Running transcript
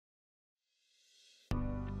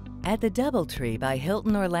At the DoubleTRee by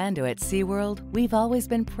Hilton Orlando at SeaWorld, we've always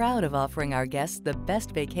been proud of offering our guests the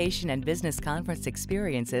best vacation and business conference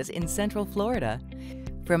experiences in Central Florida.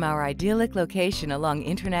 From our idyllic location along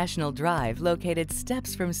International Drive, located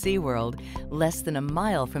steps from SeaWorld, less than a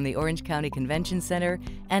mile from the Orange County Convention Center,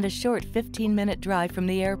 and a short 15-minute drive from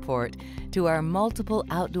the airport, to our multiple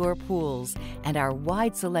outdoor pools and our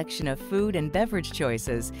wide selection of food and beverage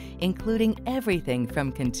choices, including everything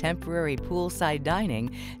from contemporary poolside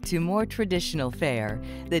dining to more traditional fare,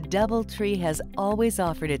 the DoubleTRee has always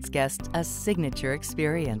offered its guests a signature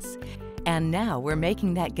experience. And now we're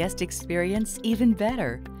making that guest experience even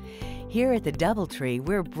better. Here at the DoubleTRee,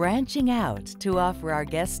 we're branching out to offer our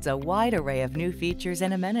guests a wide array of new features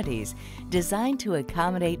and amenities designed to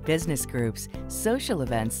accommodate business groups, social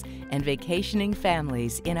events, and vacationing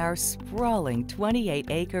families in our sprawling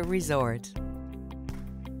 28-acre resort.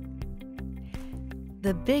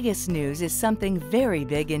 The biggest news is something very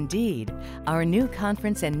big indeed. Our new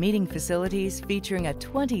conference and meeting facilities featuring a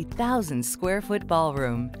 20,000 square foot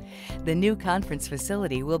ballroom. The new conference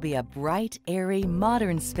facility will be a bright, airy,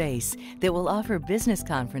 modern space that will offer business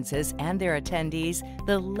conferences and their attendees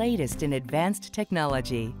the latest in advanced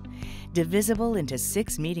technology. Divisible into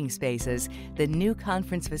 6 meeting spaces, the new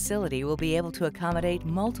conference facility will be able to accommodate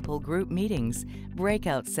multiple group meetings,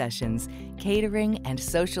 breakout sessions, catering, and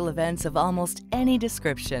social events of almost any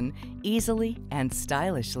description, easily and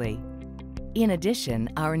stylishly. In addition,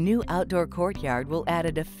 our new outdoor courtyard will add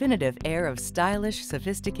a definitive air of stylish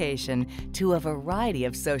sophistication to a variety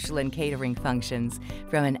of social and catering functions,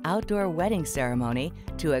 from an outdoor wedding ceremony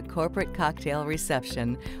to a corporate cocktail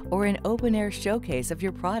reception or an open-air showcase of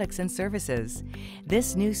your products and services.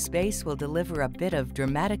 This new space will deliver a bit of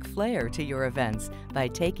dramatic flair to your events by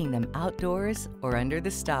taking them outdoors or under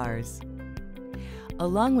the stars.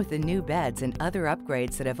 Along with the new beds and other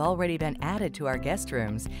upgrades that have already been added to our guest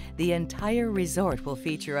rooms, the entire resort will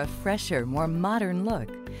feature a fresher, more modern look.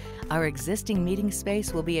 Our existing meeting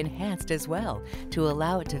space will be enhanced as well to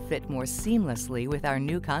allow it to fit more seamlessly with our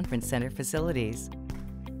new conference center facilities.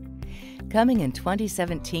 Coming in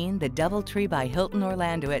 2017, the DoubleTRee by Hilton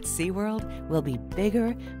Orlando at SeaWorld will be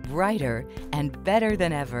bigger, brighter, and better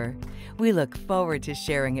than ever. We look forward to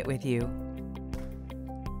sharing it with you.